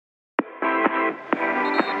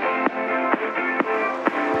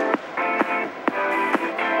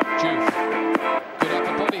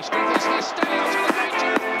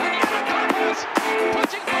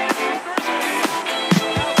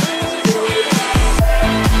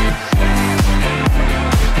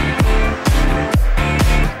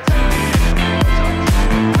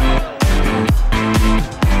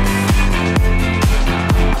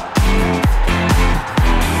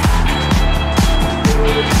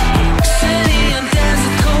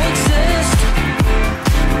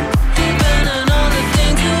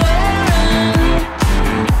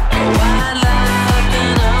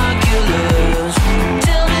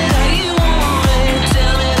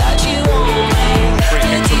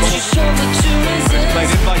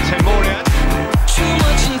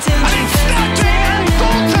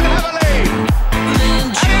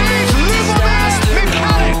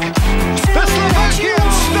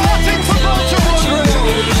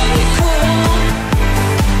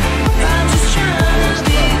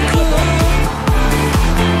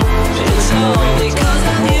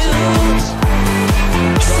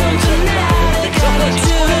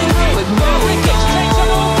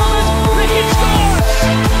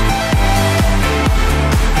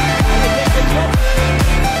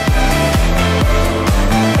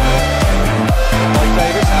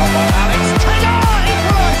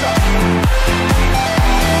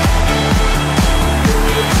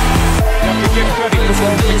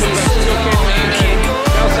Chelsea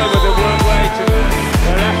with a work rate and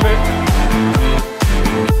their effort.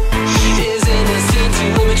 Isn't it still too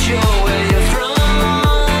immature where you're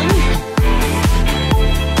from?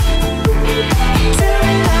 Tell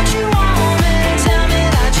me that you want me, tell me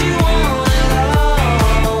that you want it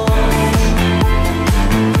all.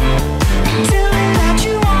 Tell me that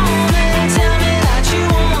you want me, tell me that you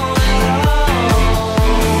want it all.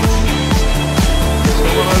 It's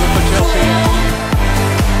all over for Chelsea now.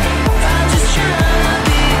 I'm just trying to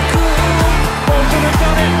be cool. Bolton have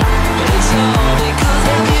done it. It's all because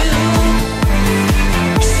of you.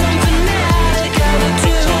 Something that I gotta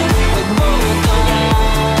do with both on.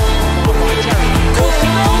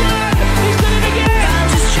 He's done it again. I'm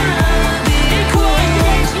just trying to be cool.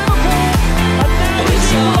 Against Liverpool. And now It's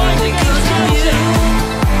he's all equalising because against of Chelsea. you.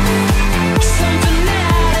 Something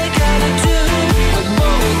that I gotta do with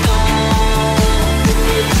both on.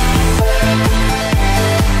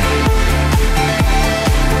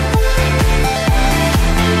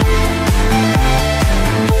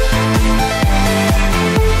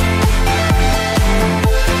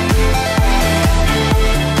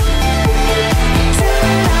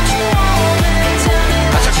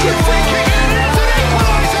 That's a good free kick, and it is an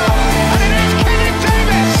equaliser, and it is Kevin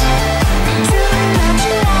Davies.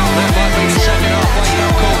 That might be the second half wake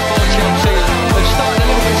up call for Chelsea. They've started a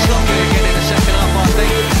little bit sloppy again in the second half, I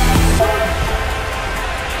think.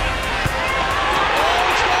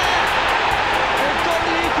 They've got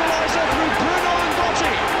the equaliser through Bruno and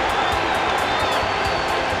Gotti.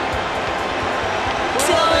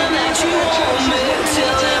 Tell him that you want me,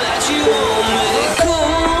 tell him that you want me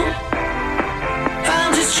cool.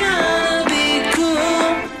 I'm just trying to be cool.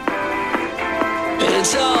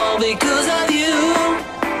 It's all because of you.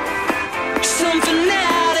 Something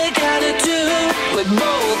that I gotta do with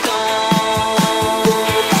both on.